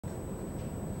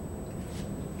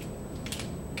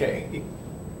Okay,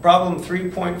 problem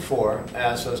 3.4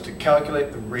 asks us to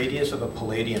calculate the radius of a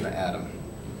palladium atom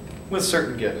with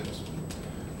certain givens.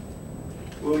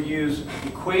 We'll use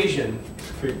equation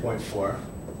 3.4,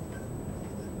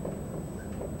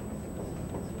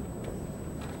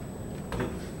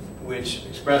 which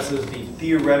expresses the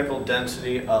theoretical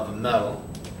density of a metal.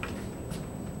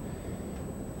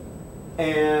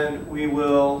 And we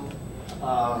will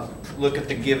look at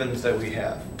the givens that we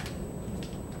have.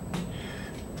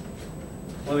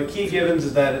 One of the key givens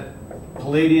is that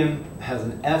palladium has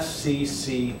an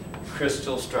FCC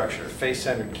crystal structure,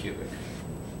 face-centered cubic.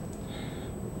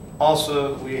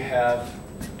 Also, we have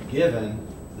given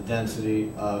the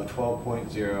density of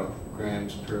 12.0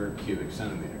 grams per cubic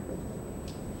centimeter.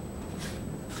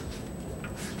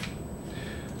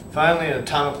 Finally, an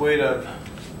atomic weight of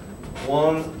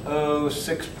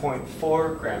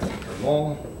 106.4 grams per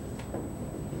mole.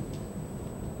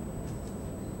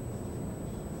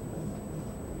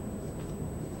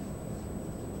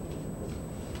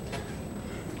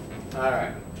 All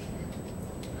right.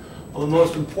 Well, the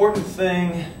most important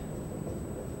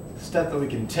step that we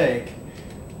can take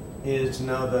is to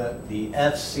know that the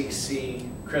FCC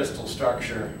crystal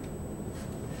structure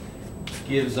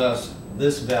gives us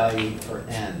this value for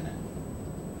N.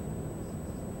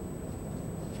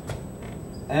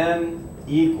 N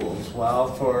equals,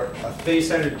 well, for a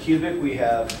face-centered cubic, we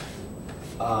have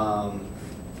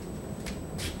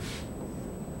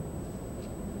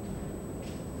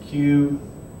cube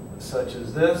such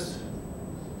as this.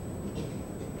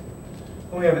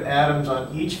 And we have atoms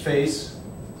on each face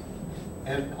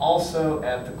and also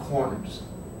at the corners.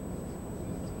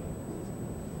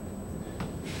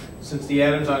 Since the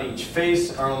atoms on each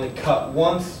face are only cut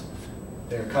once,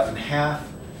 they're cut in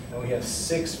half, and we have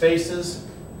 6 faces.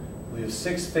 We have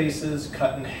 6 faces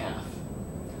cut in half.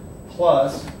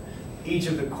 Plus, each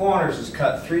of the corners is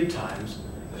cut 3 times,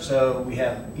 so we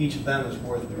have each of them is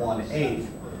worth 1/8.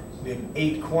 We have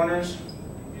 8 corners,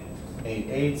 8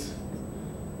 eighths.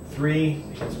 3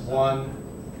 plus 1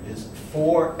 is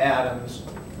 4 atoms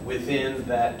within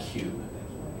that cube.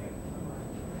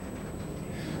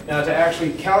 Now, to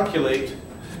actually calculate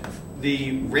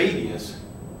the radius,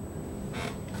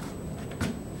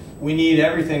 we need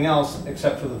everything else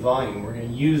except for the volume. We're going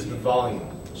to use the volume.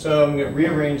 So I'm going to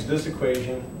rearrange this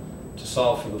equation to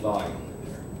solve for the volume.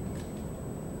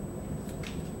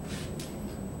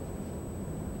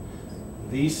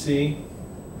 Vc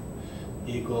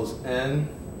equals N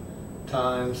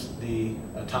times the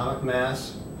atomic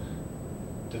mass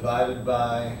divided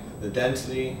by the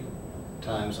density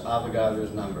times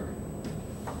Avogadro's number.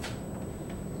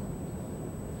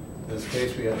 In this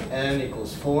case, we have N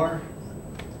equals 4.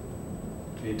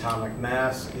 The atomic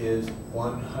mass is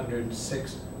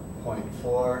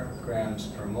 106.4 grams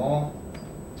per mole.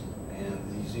 And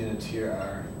these units here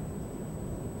are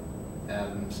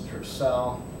atoms per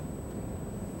cell.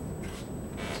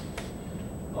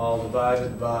 All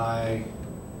divided by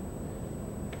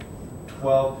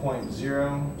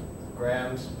 12.0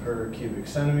 grams per cubic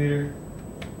centimeter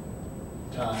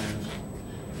times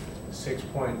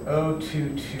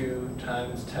 6.022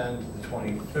 times 10 to the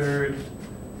 23rd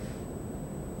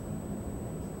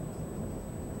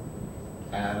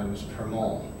atoms per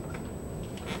mole.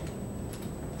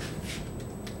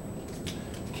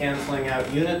 Canceling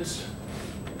out units,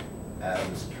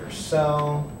 atoms per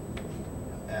cell,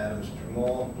 atoms per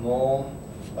mole, mole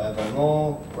by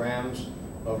mole, grams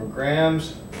over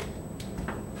grams.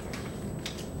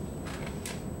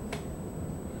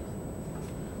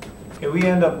 Okay, we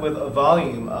end up with a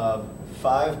volume of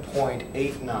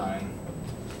 5.89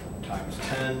 times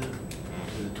 10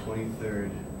 to the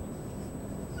 23rd.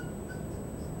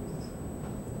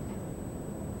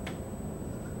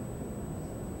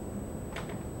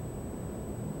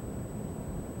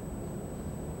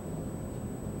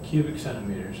 Cubic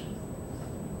centimeters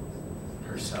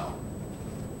per cell.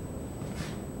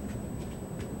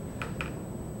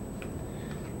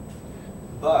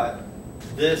 But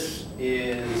this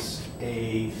is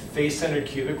a face-centered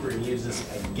cubic. We're going to use this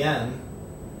again.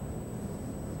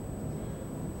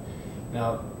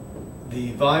 Now,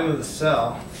 the volume of the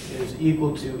cell is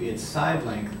equal to its side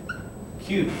length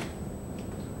cubed.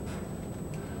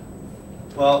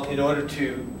 Well, in order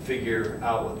to figure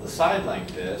out what the side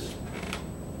length is,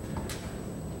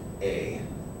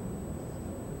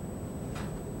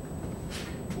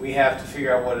 we have to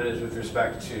figure out what it is with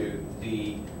respect to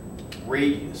the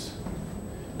radius.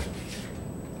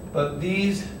 But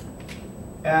these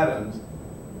atoms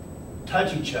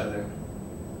touch each other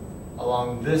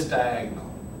along this diagonal.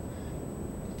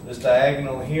 This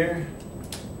diagonal here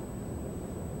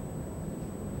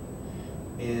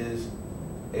is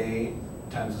a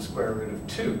times the square root of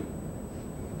 2.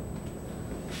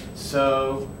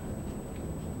 So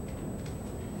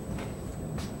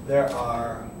there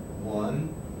are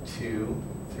 1, 2,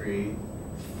 3,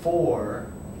 4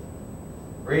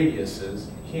 radiuses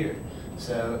here.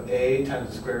 So a times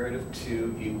the square root of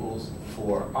 2 equals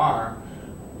 4r,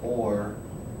 or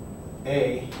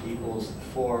a equals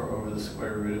 4 over the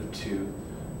square root of 2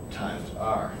 times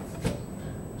r.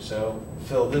 So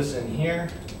fill this in here.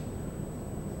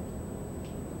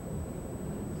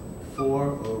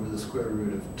 4 over the square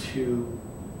root of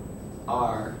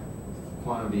 2r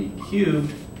quantity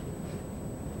cubed.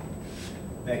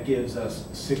 That gives us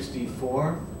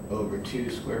 64 over 2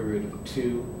 square root of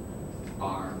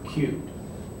 2r cubed.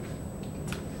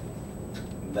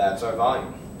 That's our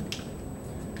volume.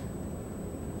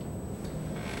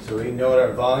 So we know what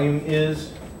our volume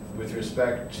is with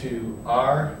respect to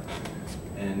r,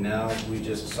 and now we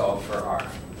just solve for r.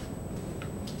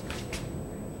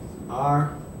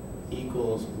 R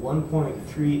equals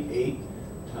 1.38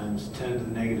 times 10 to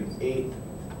the negative 8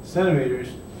 centimeters,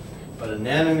 but a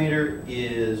nanometer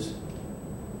is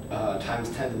times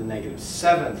 10 to the negative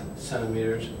 7th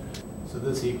centimeters, so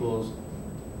this equals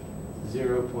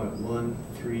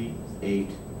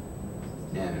 0.138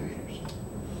 nanometers.